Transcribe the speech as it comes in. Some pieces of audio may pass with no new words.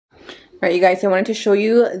All right, you guys, I wanted to show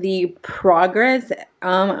you the progress.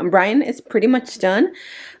 Brian is pretty much done.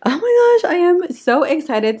 Oh my gosh, I am so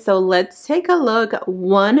excited. So let's take a look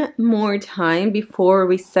one more time before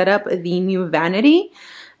we set up the new vanity.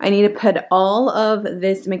 I need to put all of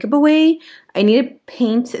this makeup away. I need to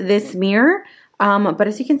paint this mirror. But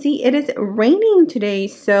as you can see, it is raining today,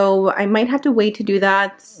 so I might have to wait to do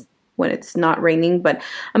that when it's not raining, but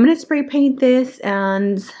I'm gonna spray paint this,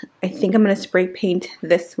 and I think I'm gonna spray paint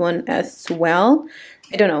this one as well.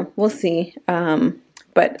 I don't know, we'll see,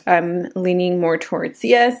 but I'm leaning more towards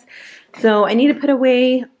yes. So I need to put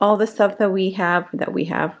away all the stuff that we have,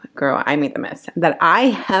 girl, I made the mess, that I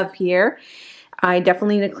have here. I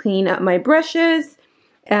definitely need to clean up my brushes,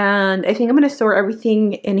 and I think I'm gonna store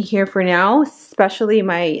everything in here for now, especially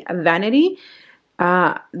my vanity.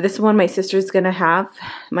 This one my sister's gonna have,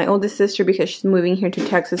 my oldest sister, because she's moving here to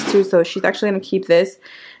Texas too, so she's actually gonna keep this,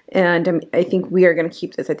 and I think we are gonna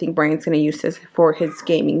keep this. I think Brian's gonna use this for his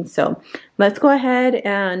gaming. So let's go ahead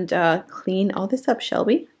and clean all this up, shall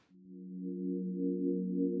we?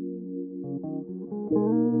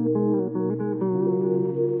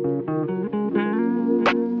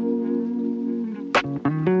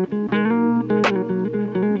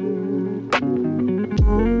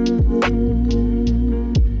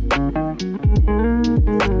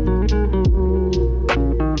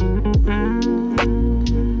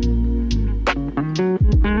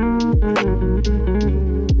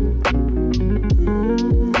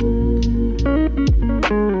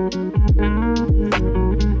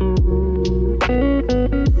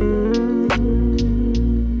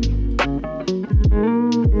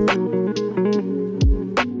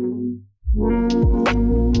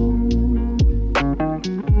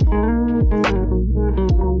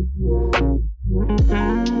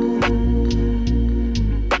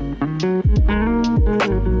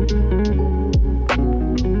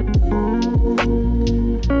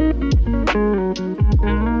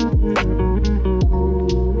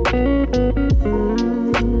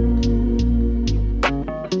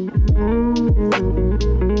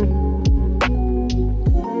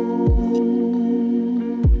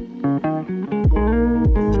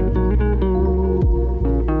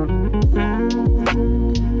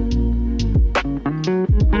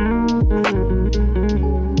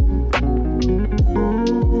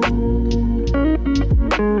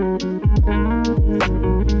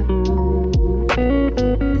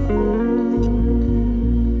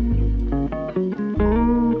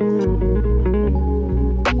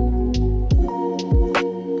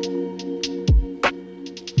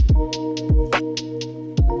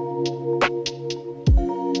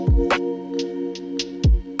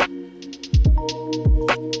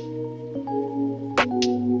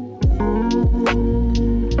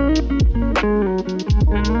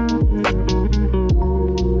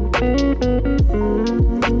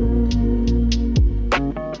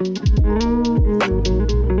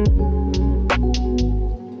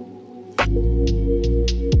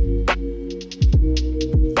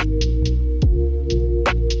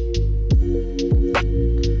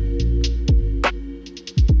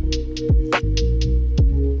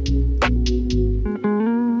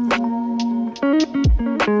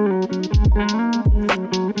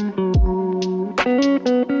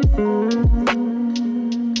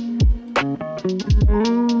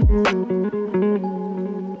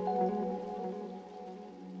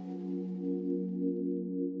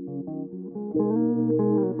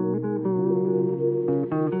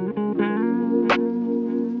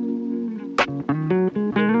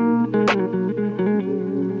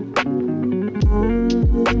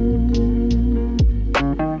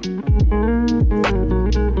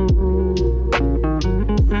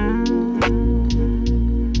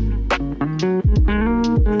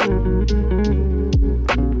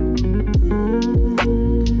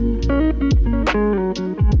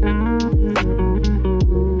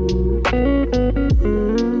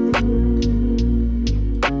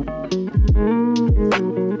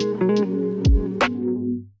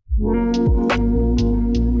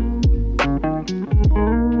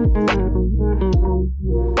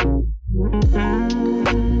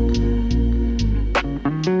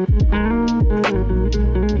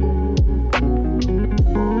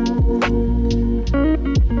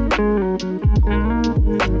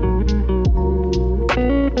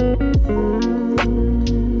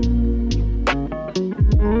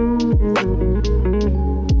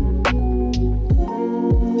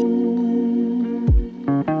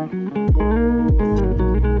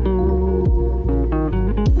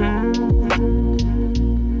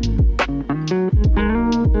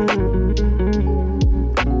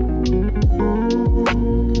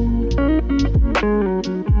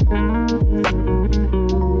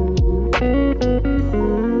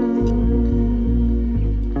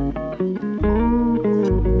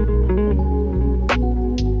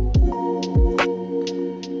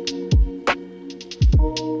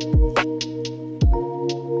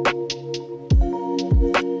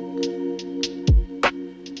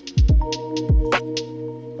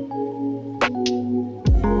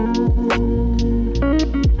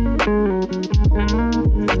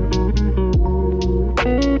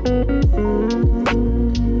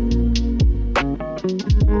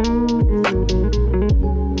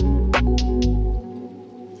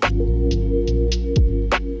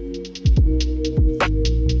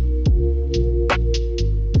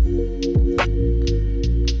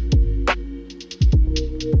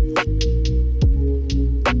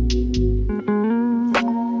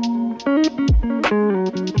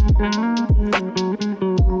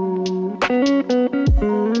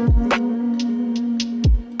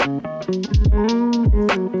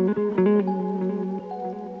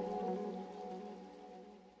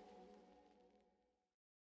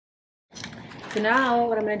 So now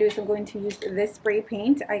what I'm going to do is I'm going to use this spray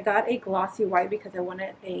paint. I got a glossy white because I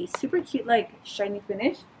wanted a super cute, like, shiny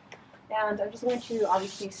finish. And I'm just going to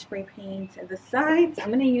obviously spray paint the sides. I'm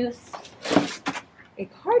going to use a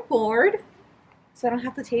cardboard so I don't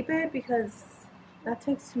have to tape it because that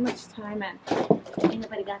takes too much time and ain't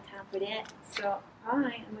nobody got time for that. So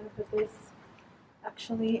I am going to put this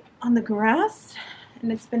actually on the grass.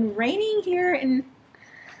 And it's been raining here in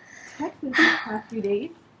Texas the past few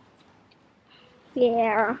days.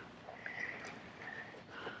 Yeah.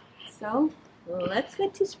 So let's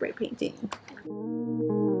get to spray painting.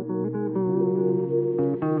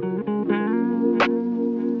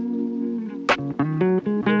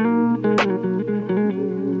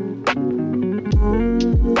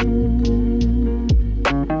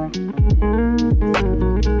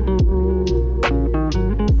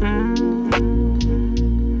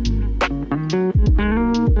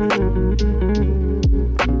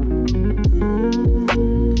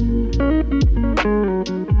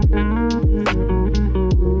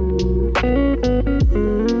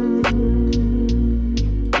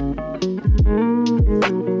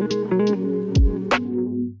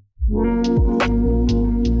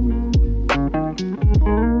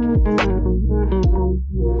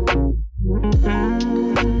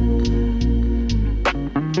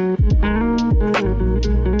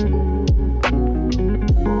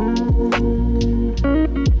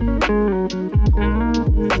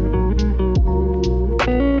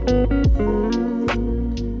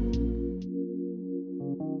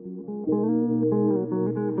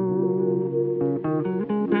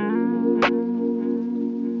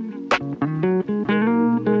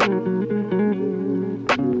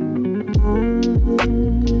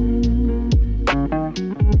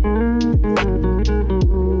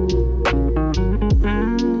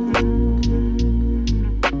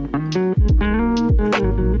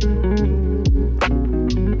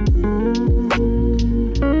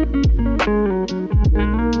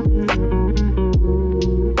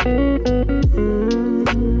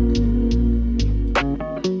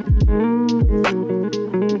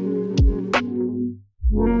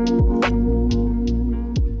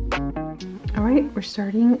 We're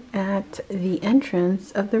starting at the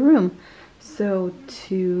entrance of the room. So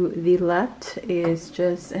to the left is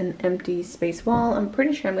just an empty space wall. I'm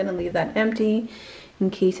pretty sure I'm going to leave that empty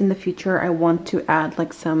in case in the future I want to add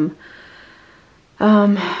like some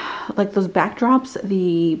like those backdrops,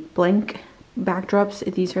 the blank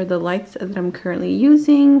backdrops. These are the lights that I'm currently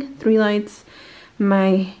using, 3 lights.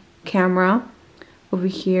 My camera over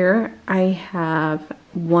here, I have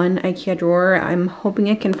one Ikea drawer. I'm hoping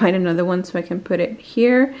I can find another one so I can put it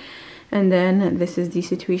here. And then this is the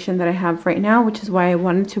situation that I have right now, which is why I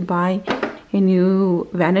wanted to buy a new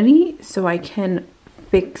vanity so I can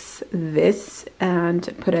fix this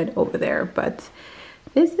and put it over there. But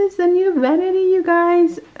this is the new vanity, you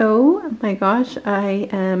guys. Oh my gosh, I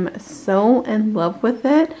am so in love with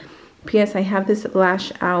it. P.S. I have this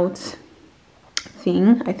lash out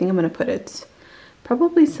thing. I think I'm gonna put it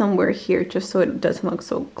probably somewhere here just so it doesn't look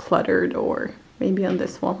so cluttered, or maybe on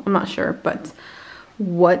this wall. I'm not sure, but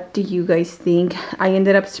what do you guys think? I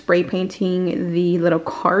ended up spray painting the little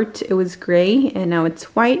cart. It was gray and now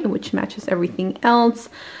it's white, which matches everything else.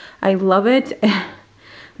 I love it. I'm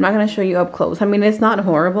not gonna show you up close. I mean, it's not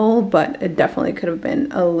horrible, but it definitely could have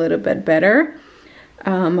been a little bit better.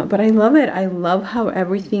 But I love it. I love how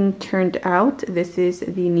everything turned out. This is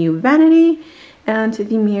the new vanity and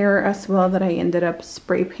the mirror as well that I ended up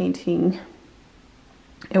spray painting.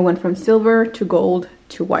 It went from silver to gold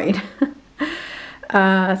to white.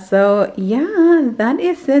 So yeah, that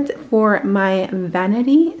is it for my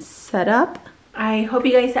vanity setup. I hope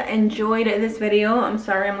you guys enjoyed this video. I'm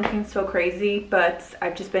sorry I'm looking so crazy, but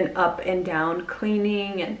I've just been up and down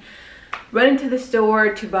cleaning and running to the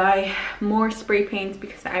store to buy more spray paints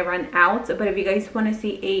because I ran out. But if you guys want to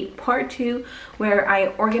see a part 2 where I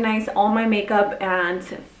organize all my makeup and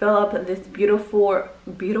fill up this beautiful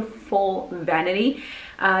vanity,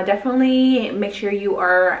 Definitely make sure you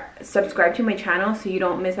are subscribed to my channel so you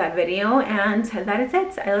don't miss that video. And that is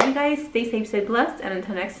it. I love you guys. Stay safe, stay blessed, and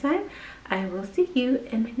until next time, I will see you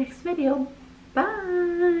in my next video.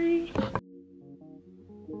 Bye.